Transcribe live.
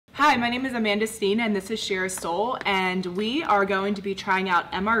Hi, my name is Amanda Steen and this is Shira Stoll, and we are going to be trying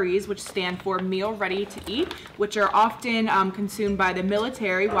out MREs, which stand for Meal Ready to Eat, which are often consumed by the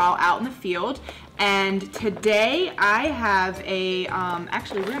military while out in the field. And today I have a,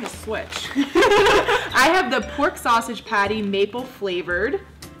 actually we're gonna switch. I have the pork sausage patty maple flavored.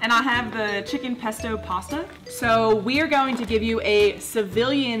 And I have the chicken pesto pasta. So we are going to give you a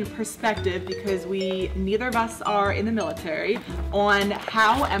civilian perspective, because neither of us are in the military, on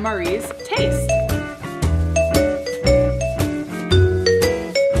how MREs taste.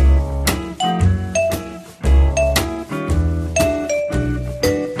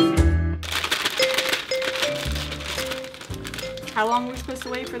 How long are we supposed to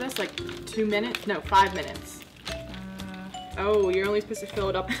wait for this? Like 2 minutes? No, 5 minutes. Oh, you're only supposed to fill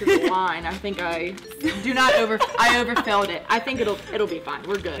it up to the line. I think I overfilled it. I think it'll be fine.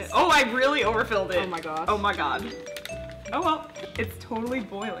 We're good. Oh, I really overfilled it. Oh my gosh. Oh my god. Oh well, it's totally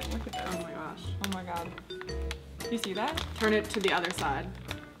boiling. Look at this. Oh my gosh. Oh my god. You see that? Turn it to the other side.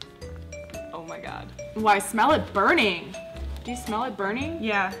 Oh my god. Oh, I smell it burning. Do you smell it burning?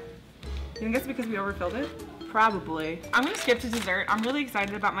 Yeah. You think it's because we overfilled it? Probably. I'm gonna skip to dessert. I'm really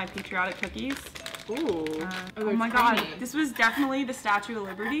excited about my patriotic cookies. Ooh. Oh my god. This was definitely the Statue of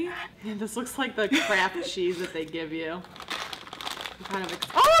Liberty. Yeah, this looks like the Kraft cheese that they give you. I'm kind of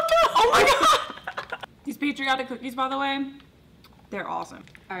oh my god! These patriotic cookies, by the way, they're awesome.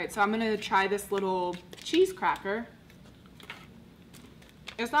 Alright, so I'm gonna try this little cheese cracker.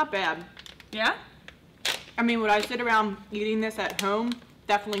 It's not bad. Yeah? I mean, would I sit around eating this at home?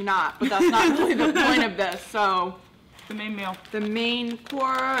 Definitely not, but that's not really the point of this, so. The main meal. The main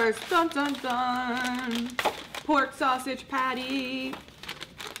course, dun dun dun. Pork sausage patty.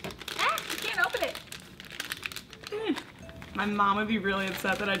 Ah, you can't open it. My mom would be really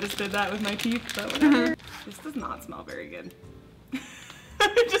upset that I just did that with my teeth, but whatever. This does not smell very good.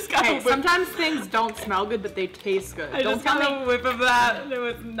 I just got a whiff. Sometimes things don't smell good, but they taste good. I just got a whiff of that, and it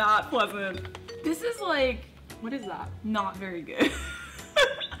was not pleasant. This is like, what is that? not very good.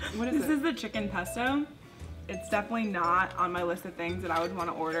 What is it? This is the chicken pesto. It's definitely not on my list of things that I would want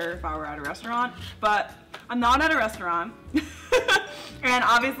to order if I were at a restaurant, but I'm not at a restaurant. And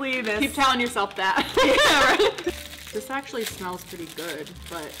obviously this... Keep telling yourself that. Yeah, right? This actually smells pretty good,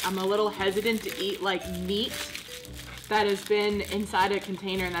 but I'm a little hesitant to eat like meat that has been inside a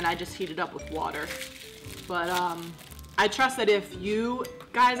container and then I just heat it up with water. But I trust that if you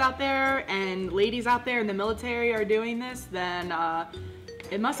guys out there and ladies out there in the military are doing this, then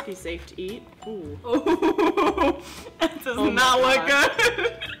it must be safe to eat. Ooh. Ooh. That does not look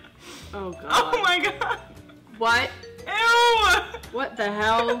good. Oh god. Oh my god. What? Ew. What the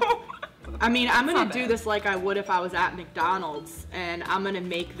hell? Ew. I mean, I'm gonna do this like I would if I was at McDonald's, and I'm gonna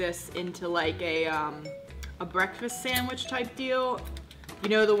make this into like a breakfast sandwich type deal. You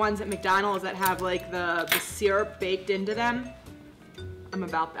know, the ones at McDonald's that have like the syrup baked into them? I'm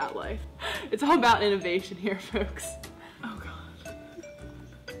about that life. It's all about innovation here, folks. Oh god.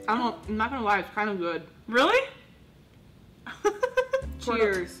 I'm not gonna lie, it's kind of good. Really?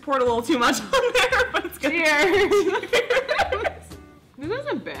 Cheers. Poured a little too much on there, but it's good. Cheers. This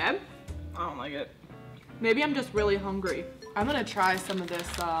isn't bad. I don't like it. Maybe I'm just really hungry. I'm gonna try some of this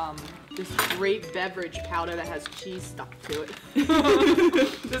this great beverage powder that has cheese stuck to it.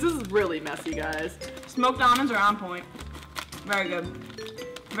 This is really messy, guys. Smoked almonds are on point. Very good.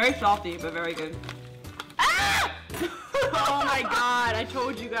 Very salty, but very good. Ah! Oh my god, I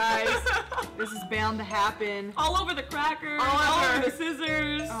told you guys. This is bound to happen. All over the crackers, all over the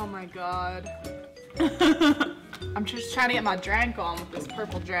scissors. Oh my god. I'm just trying to get my drink on with this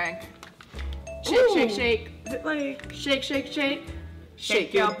purple drink. Shake, Ooh. shake, shake. Is it like... Shake, shake, shake.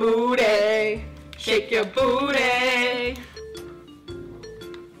 Shake your booty. Shake your booty.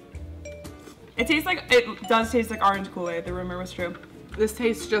 It tastes like, it does taste like orange Kool-Aid. The rumor was true. This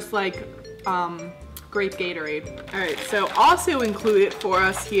tastes just like grape Gatorade. All right, so also included for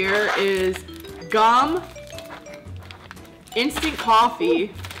us here is gum, instant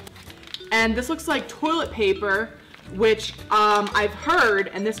coffee, and this looks like toilet paper, which I've heard,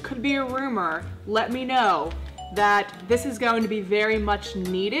 and this could be a rumor, let me know, that this is going to be very much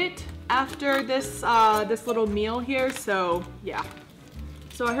needed after this this little meal here, so yeah.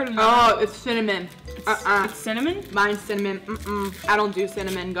 So I heard another... Oh, it's cinnamon. It's cinnamon? Mine's cinnamon. I don't do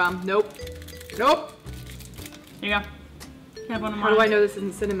cinnamon gum. Nope. Nope. Here you go. Have one of mine. How do I know this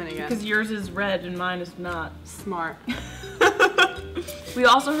isn't cinnamon again? Because yours is red and mine is not. Smart. We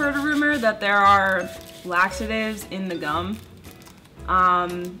also heard a rumor that there are laxatives in the gum.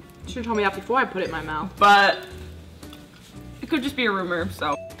 You should have told me that before I put it in my mouth. But it could just be a rumor,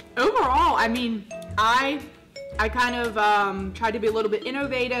 so. Overall, I mean, I I kind of tried to be a little bit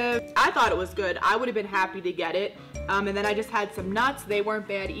innovative. I thought it was good. I would have been happy to get it. And then I just had some nuts. They weren't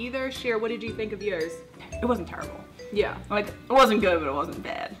bad either. Shira, what did you think of yours? It wasn't terrible. Yeah. Like, it wasn't good, but it wasn't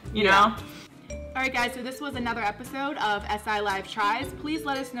bad, you know? Alright guys, so this was another episode of SI Live Tries. Please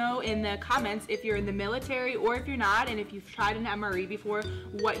let us know in the comments if you're in the military or if you're not, and if you've tried an MRE before,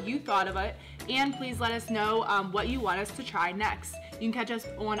 what you thought of it. And please let us know what you want us to try next. You can catch us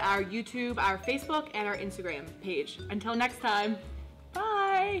on our YouTube, our Facebook, and our Instagram page. Until next time,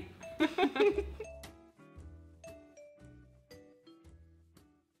 bye!